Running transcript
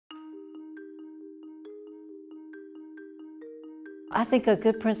I think a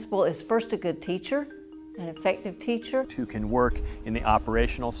good principal is first a good teacher, an effective teacher. Who can work in the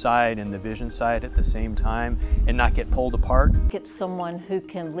operational side and the vision side at the same time and not get pulled apart. Get someone who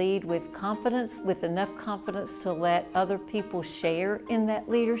can lead with confidence, with enough confidence to let other people share in that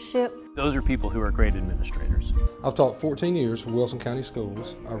leadership. Those are people who are great administrators. I've taught 14 years for Wilson County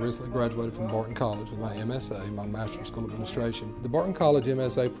Schools. I recently graduated from Barton College with my MSA, my Master of School Administration. The Barton College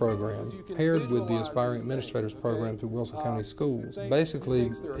MSA program, paired with the Aspiring Administrators program through Wilson County Schools,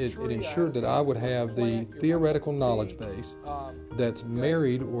 basically it ensured that I would have the theoretical knowledge base that's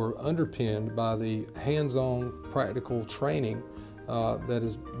married or underpinned by the hands-on practical training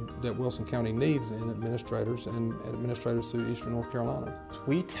that Wilson County needs in administrators and administrators through Eastern North Carolina.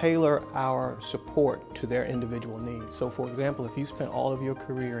 We tailor our support to their individual needs. So for example, if you spent all of your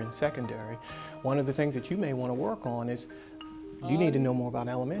career in secondary, one of the things that you may want to work on is you need to know more about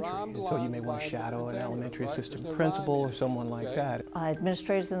elementary. And so you may want to shadow an elementary assistant principal or someone like that.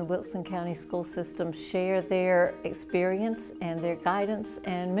 Administrators in the Wilson County school system share their experience and their guidance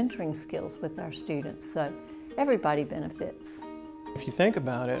and mentoring skills with our students. So everybody benefits. If you think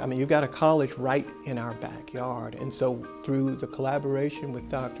about it, I mean, you've got a college right in our backyard, and so through the collaboration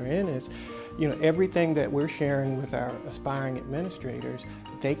with Dr. Ennis, you know, everything that we're sharing with our aspiring administrators,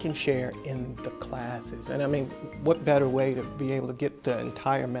 they can share in the classes. And I mean, what better way to be able to get the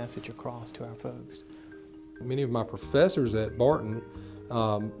entire message across to our folks? Many of my professors at Barton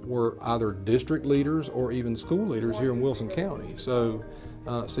were either district leaders or even school leaders here in Wilson County. So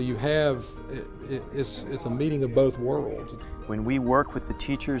you have, it's a meeting of both worlds. When we work with the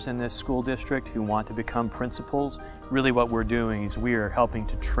teachers in this school district who want to become principals, really what we're doing is we are helping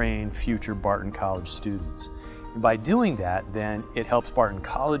to train future Barton College students. And by doing that, then it helps Barton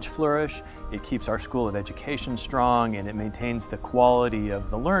College flourish, it keeps our School of Education strong, and it maintains the quality of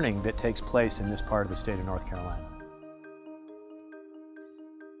the learning that takes place in this part of the state of North Carolina.